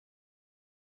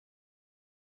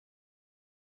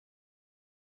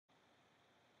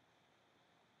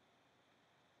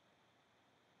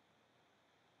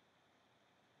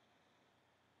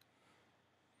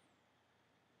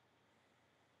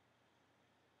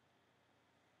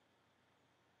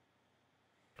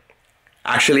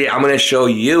Actually, I'm going to show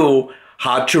you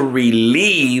how to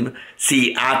relieve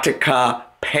sciatica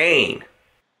pain.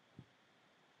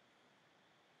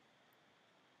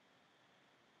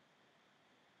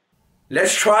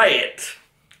 Let's try it.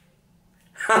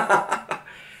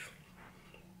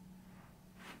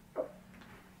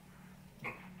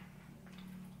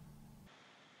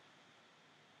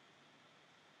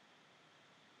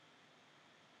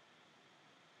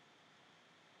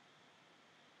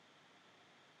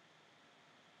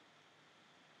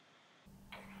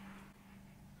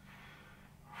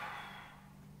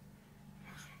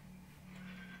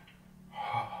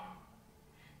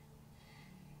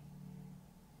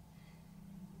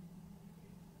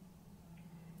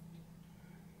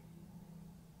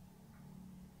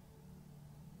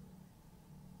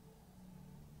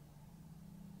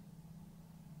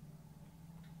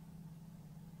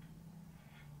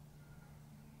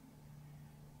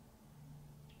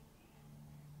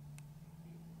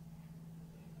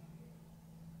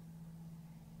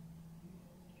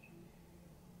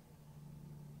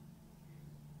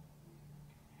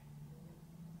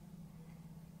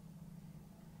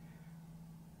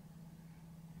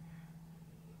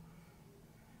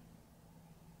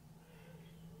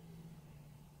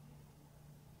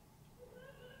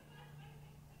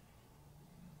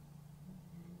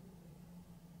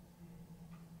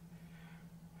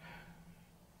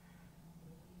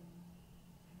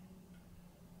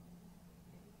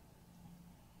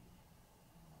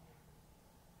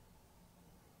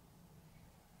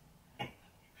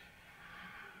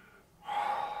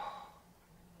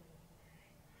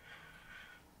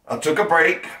 I took a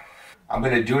break. I'm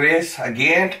going to do this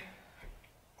again.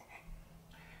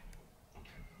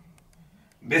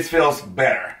 This feels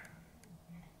better.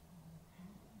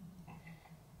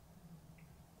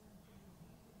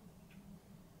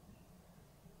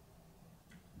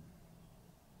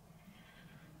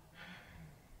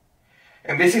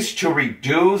 And this is to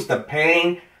reduce the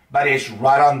pain that is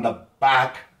right on the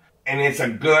back, and it's a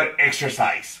good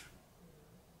exercise.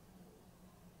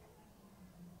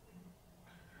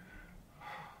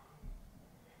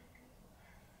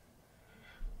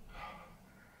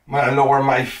 I'm going to lower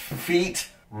my feet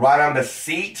right on the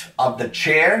seat of the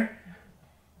chair.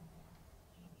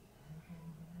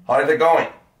 How is it going?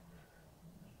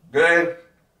 Good?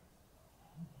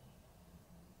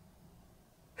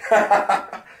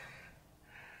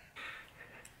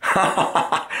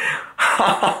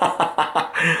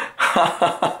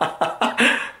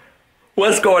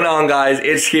 What's going on, guys?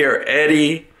 It's here,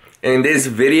 Eddie. In this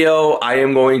video, I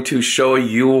am going to show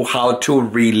you how to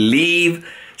relieve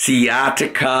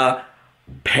sciatica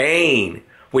pain,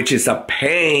 which is a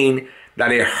pain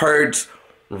that it hurts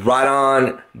right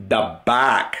on the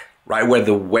back, right where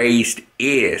the waist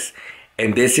is.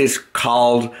 And this is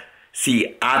called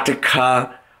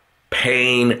sciatica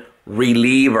pain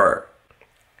reliever.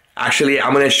 Actually,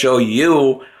 I'm going to show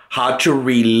you how to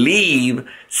relieve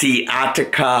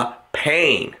sciatica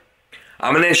pain.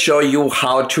 I'm going to show you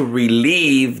how to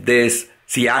relieve this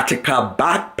sciatica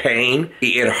back pain.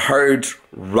 It hurts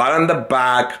right on the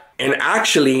back, and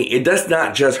actually it does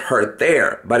not just hurt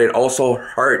there, but it also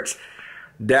hurts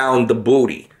down the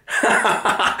booty.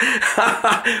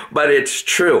 But it's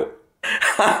true.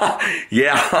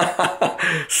 Yeah.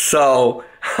 So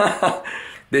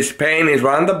this pain is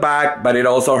right on the back, but it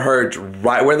also hurts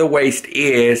right where the waist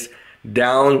is,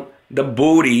 down the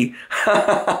booty.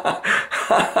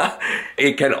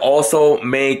 It can also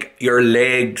make your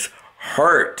legs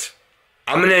hurt.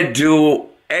 I'm gonna do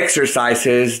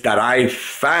exercises that I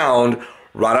found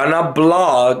right on a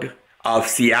blog of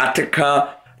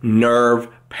sciatica nerve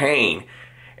pain.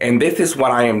 And this is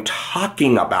what I am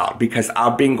talking about because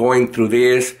I've been going through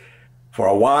this for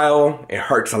a while. It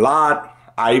hurts a lot.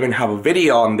 I even have a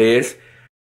video on this.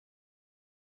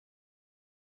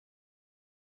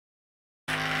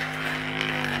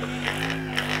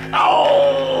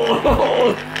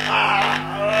 Oh!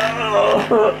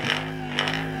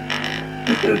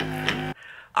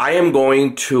 I am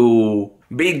going to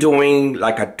be doing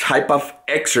like a type of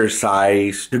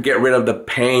exercise to get rid of the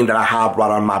pain that I have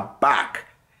right on my back.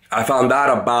 I found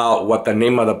out about what the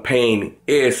name of the pain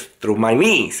is through my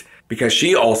niece because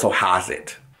she also has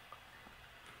it.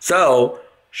 So,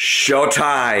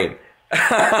 showtime.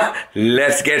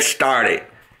 Let's get started.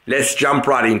 Let's jump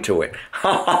right into it.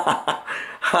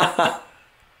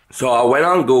 So I went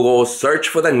on Google, searched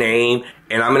for the name,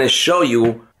 and I'm going to show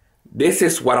you. This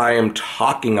is what I am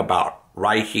talking about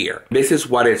right here. This is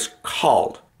what it's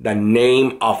called, the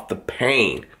name of the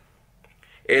pain.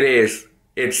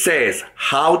 It says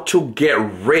how to get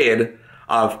rid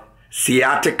of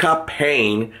sciatica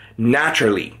pain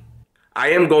naturally.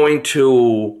 I am going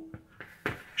to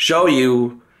show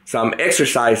you some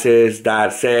exercises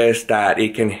that says that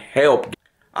it can help.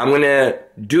 I'm going to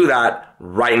do that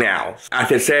right now. As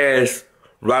it says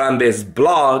right on this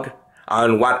blog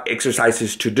on what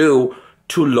exercises to do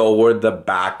to lower the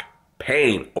back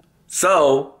pain.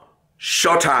 So,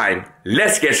 showtime.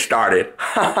 Let's get started.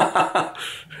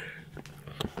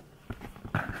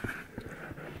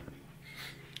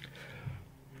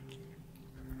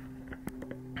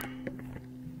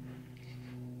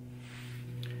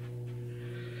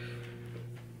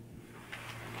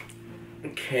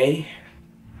 Okay.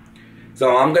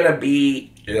 So I'm gonna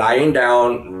be lying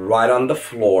down right on the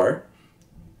floor,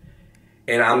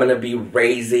 and I'm gonna be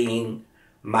raising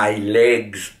my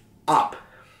legs up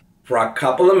for a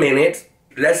couple of minutes.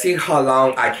 Let's see how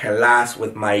long I can last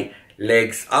with my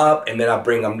legs up, and then I'll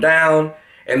bring them down,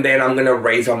 and then I'm gonna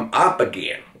raise them up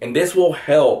again. And this will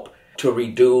help to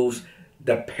reduce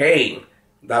the pain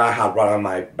that I have right on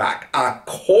my back,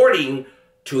 according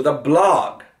to the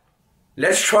blog.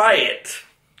 Let's try it.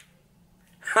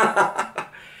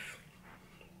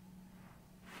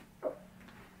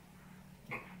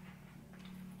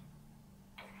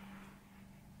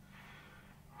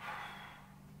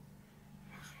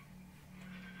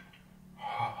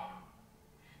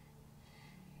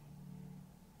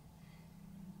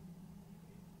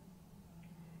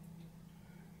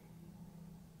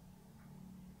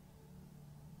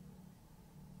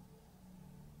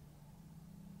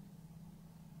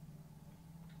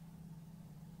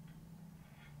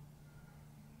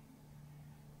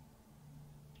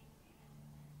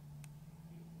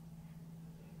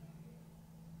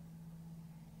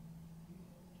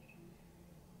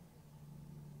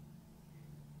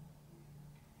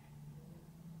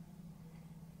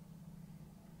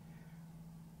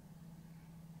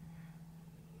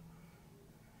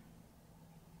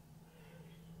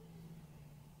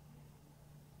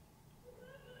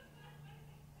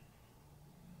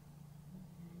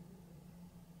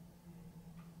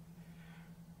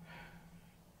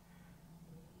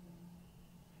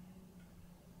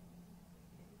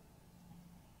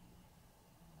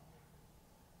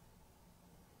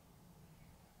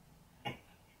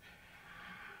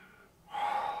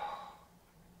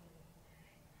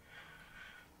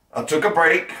 I took a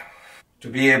break to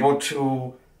be able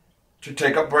to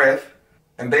take a breath,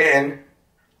 and then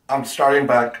I'm starting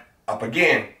back up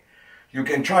again. You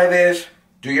can try this,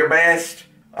 do your best.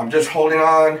 I'm just holding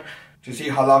on to see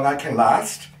how long I can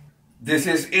last. This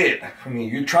is it. I mean,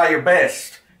 you try your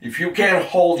best. If you can't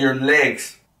hold your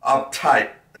legs up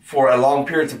tight for a long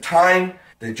period of time,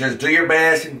 then just do your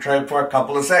best and try it for a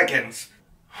couple of seconds.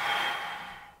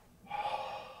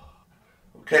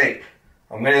 Okay.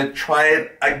 I'm going to try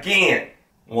it again.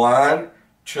 1,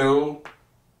 2,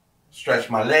 stretch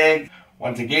my leg.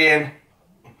 Once again.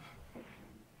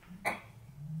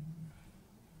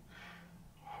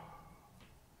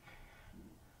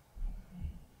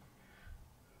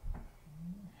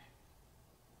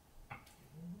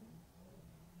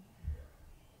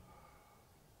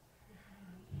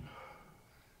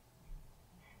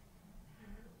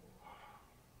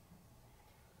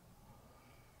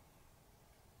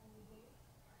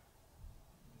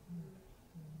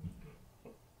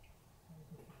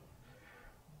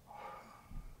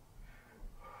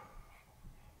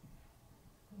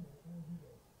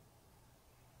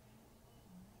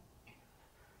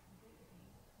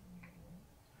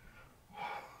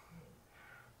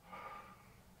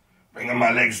 Bringing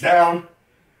my legs down.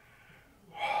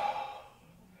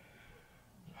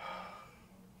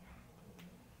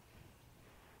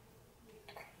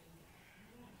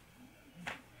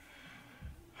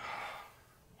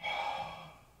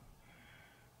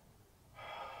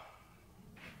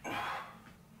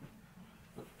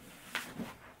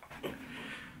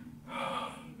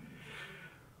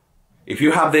 If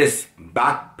you have this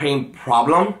back pain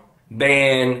problem,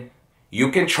 then you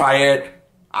can try it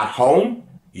at home.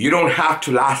 You don't have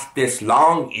to last this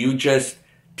long. You just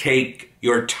take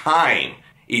your time.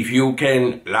 If you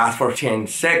can last for 10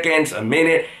 seconds, a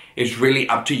minute, it's really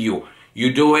up to you.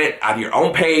 You do it at your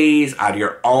own pace, at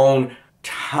your own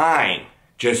time.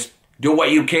 Just do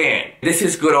what you can. This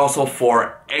is good also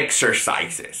for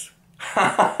exercises.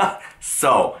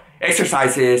 So,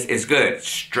 exercises is good.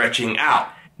 Stretching out.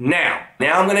 Now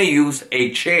I'm gonna use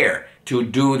a chair to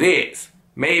do this.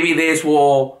 Maybe this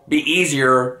will be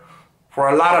easier for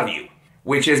a lot of you,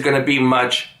 which is gonna be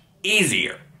much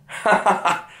easier.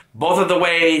 Both of the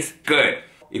ways, good.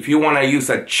 If you wanna use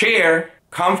a chair,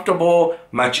 comfortable,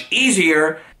 much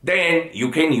easier, then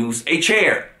you can use a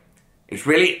chair. It's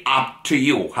really up to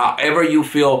you, however you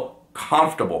feel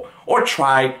comfortable, or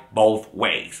try both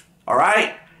ways. All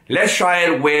right, let's try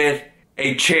it with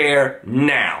a chair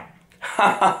now.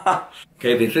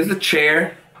 Okay, this is the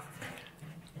chair.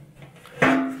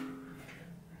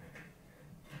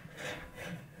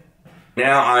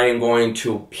 Now I am going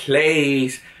to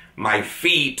place my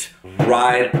feet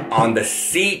right on the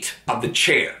seat of the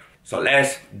chair. So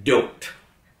let's do it.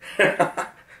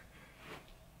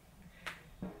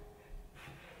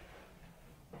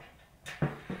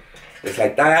 Just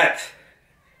like that.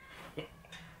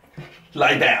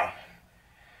 Lie down.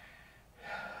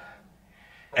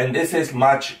 And this is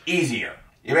much easier,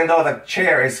 even though the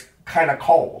chair is kind of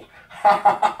cold.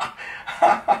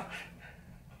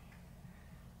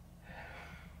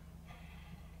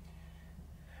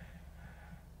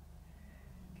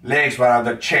 Legs right on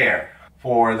the chair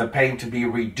for the pain to be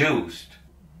reduced.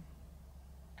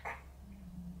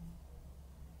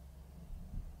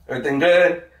 Everything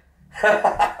good?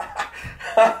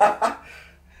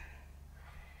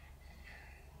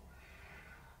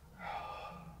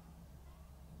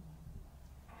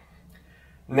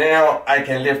 Now I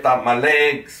can lift up my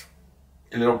legs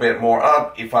a little bit more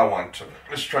up if I want to.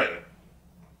 Let's try it.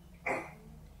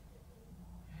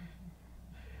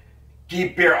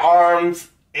 Keep your arms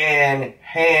and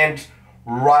hands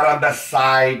right on the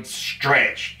side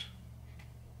stretched.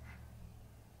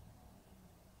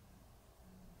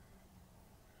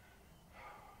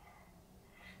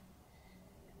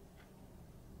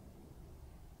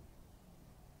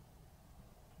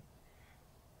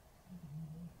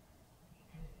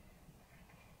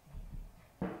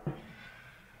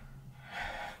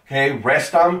 Okay,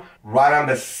 rest them right on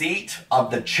the seat of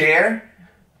the chair.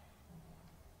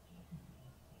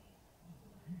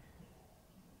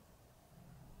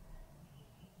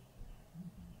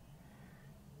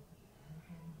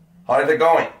 How is it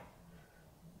going?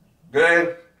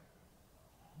 Good?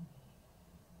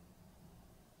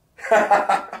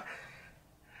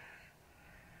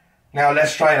 Now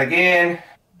let's try it again.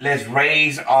 Let's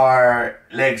raise our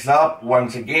legs up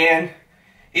once again.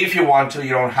 If you want to,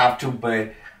 you don't have to,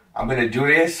 but I'm going to do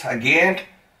this again.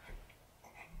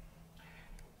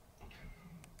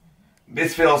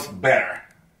 This feels better.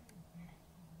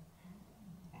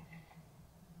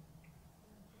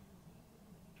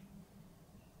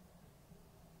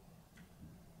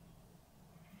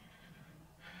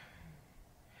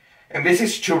 And this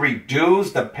is to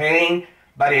reduce the pain,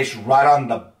 but it's right on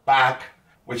the back,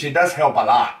 which it does help a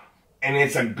lot. And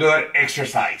it's a good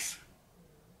exercise.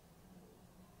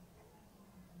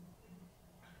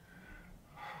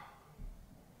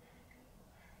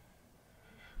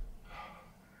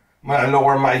 I'm going to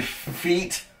lower my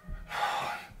feet.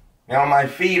 Now my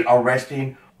feet are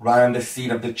resting right on the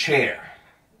seat of the chair.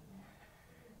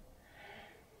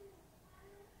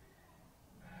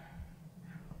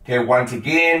 Okay, once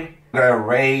again, I'm going to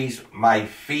raise my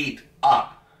feet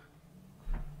up.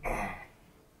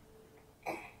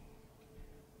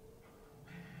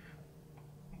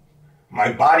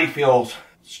 My body feels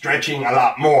stretching a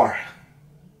lot more.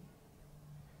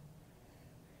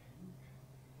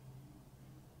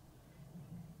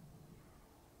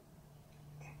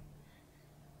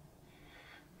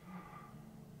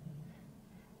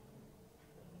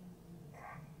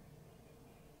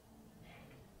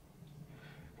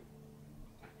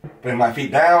 Bring my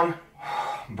feet down,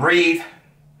 breathe.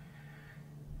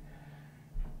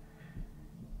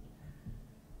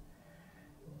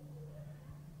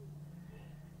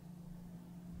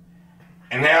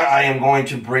 And now I am going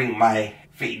to bring my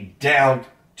feet down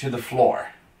to the floor.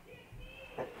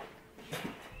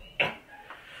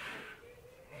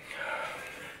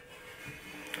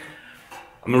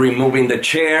 I'm removing the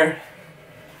chair.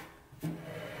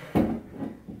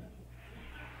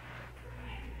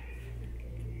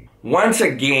 Once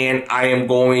again, I am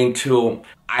going to,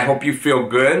 I hope you feel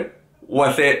good.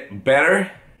 Was it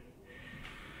better?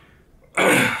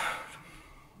 I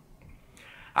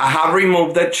have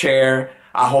removed the chair.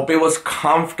 I hope it was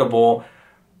comfortable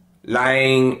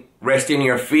lying, resting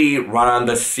your feet right on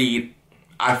the seat.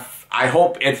 I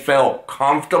hope it felt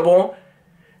comfortable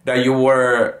that you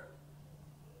were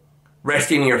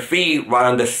resting your feet right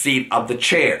on the seat of the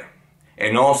chair.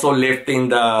 And also lifting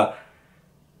the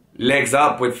legs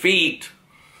up with feet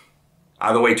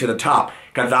all the way to the top,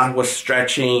 because that was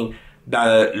stretching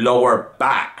the lower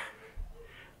back,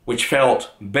 which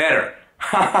felt better.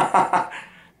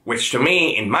 Which to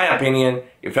me, in my opinion,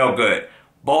 it felt good.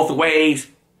 Both ways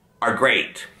are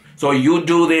great. So you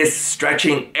do this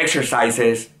stretching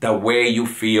exercises the way you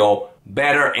feel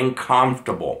better and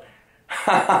comfortable.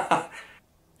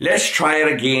 Let's try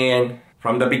it again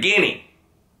from the beginning.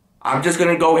 I'm just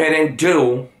gonna go ahead and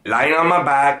do lying on my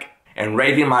back and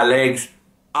raising my legs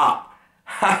up.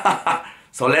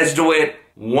 So let's do it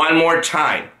one more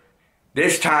time.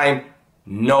 This time,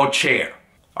 no chair.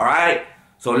 All right?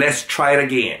 So let's try it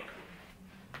again.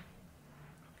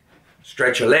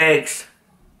 Stretch your legs.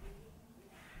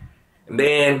 And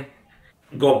then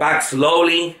go back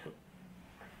slowly.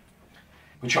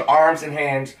 Put your arms and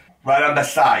hands right on the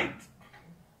sides.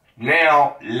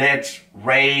 Now let's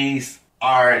raise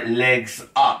our legs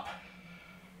up.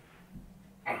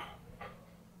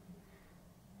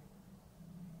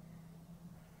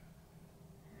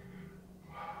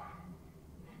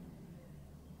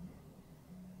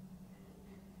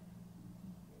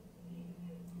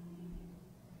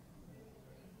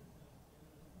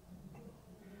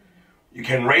 You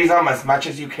can raise them as much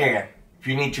as you can. If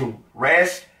you need to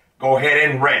rest, go ahead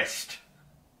and rest.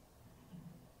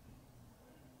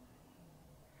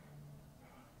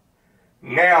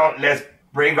 Now let's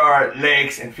bring our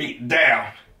legs and feet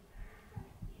down.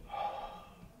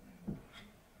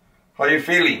 How are you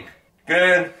feeling?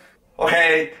 Good?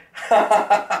 Okay.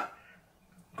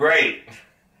 Great.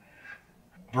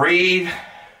 Breathe.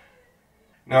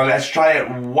 Now let's try it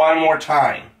one more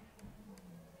time.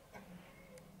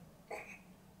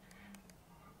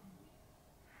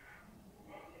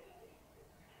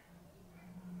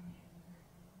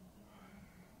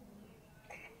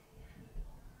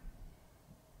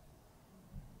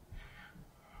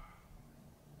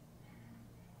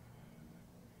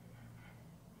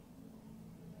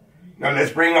 Now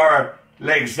let's bring our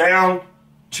legs down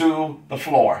to the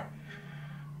floor.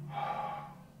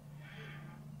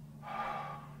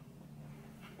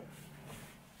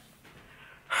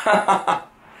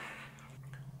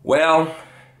 Well,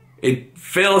 it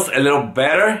feels a little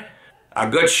better. A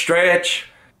good stretch.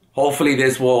 Hopefully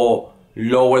this will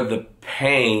lower the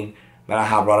pain that I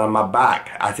have right on my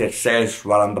back, as it says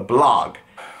right on the blog.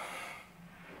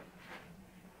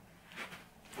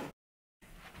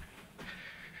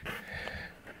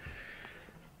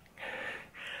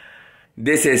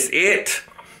 This is it.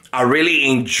 I really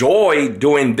enjoy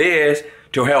doing this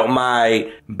to help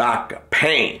my back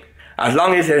pain. As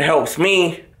long as it helps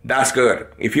me, that's good.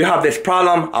 If you have this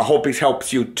problem, I hope it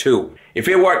helps you too. If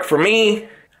it worked for me,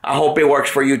 I hope it works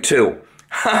for you too.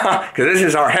 Because this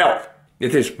is our health.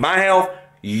 This is my health,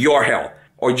 your health.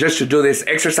 Or just to do this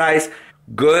exercise,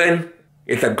 good.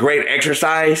 It's a great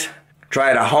exercise. Try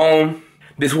it at home.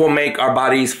 This will make our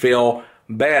bodies feel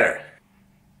better.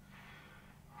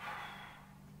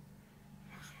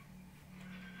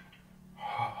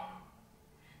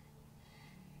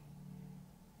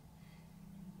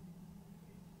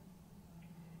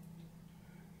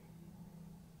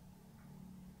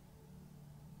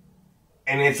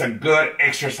 And it's a good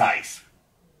exercise.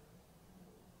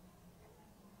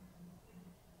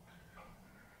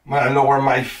 I'm gonna lower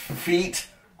my feet.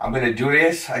 I'm gonna do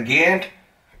this again.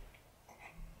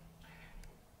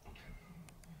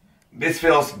 This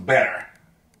feels better.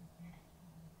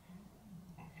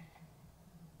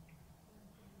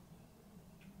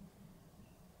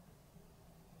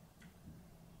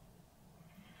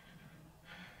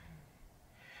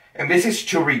 And this is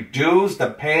to reduce the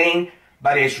pain,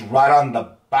 but it's right on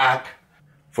the back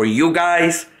for you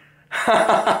guys.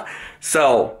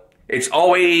 So it's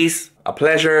always a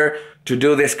pleasure to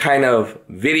do this kind of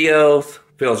videos.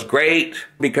 Feels great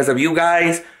because of you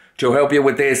guys to help you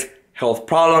with these health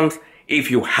problems.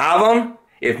 If you have them,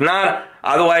 if not,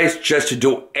 otherwise just to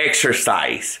do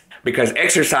exercise, because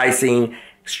exercising,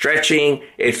 stretching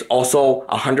is also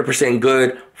 100%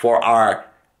 good for our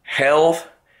health,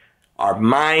 our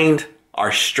mind,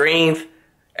 our strength,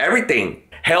 everything.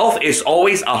 Health is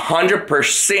always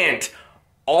 100%,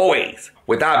 always.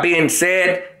 With that being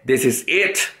said, this is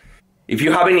it. If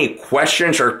you have any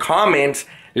questions or comments,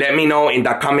 let me know in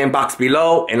the comment box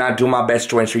below and I'll do my best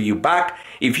to answer you back.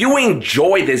 If you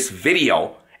enjoy this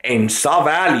video and saw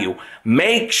value,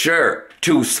 make sure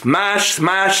to smash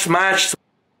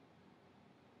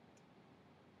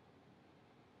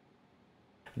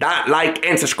that like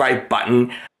and subscribe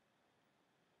button.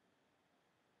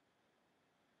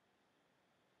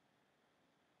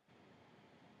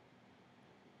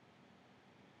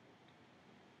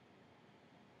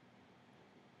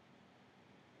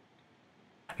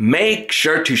 Make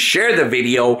sure to share the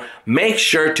video. Make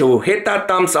sure to hit that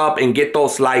thumbs up and get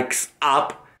those likes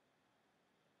up.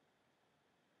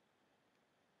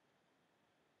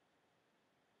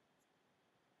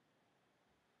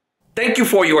 Thank you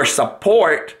for your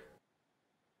support.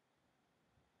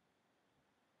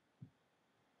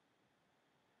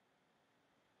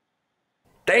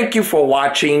 Thank you for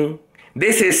watching.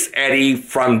 This is Eddie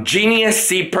from Genius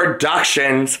C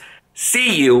Productions.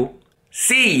 See you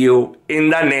See you in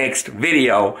the next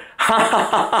video.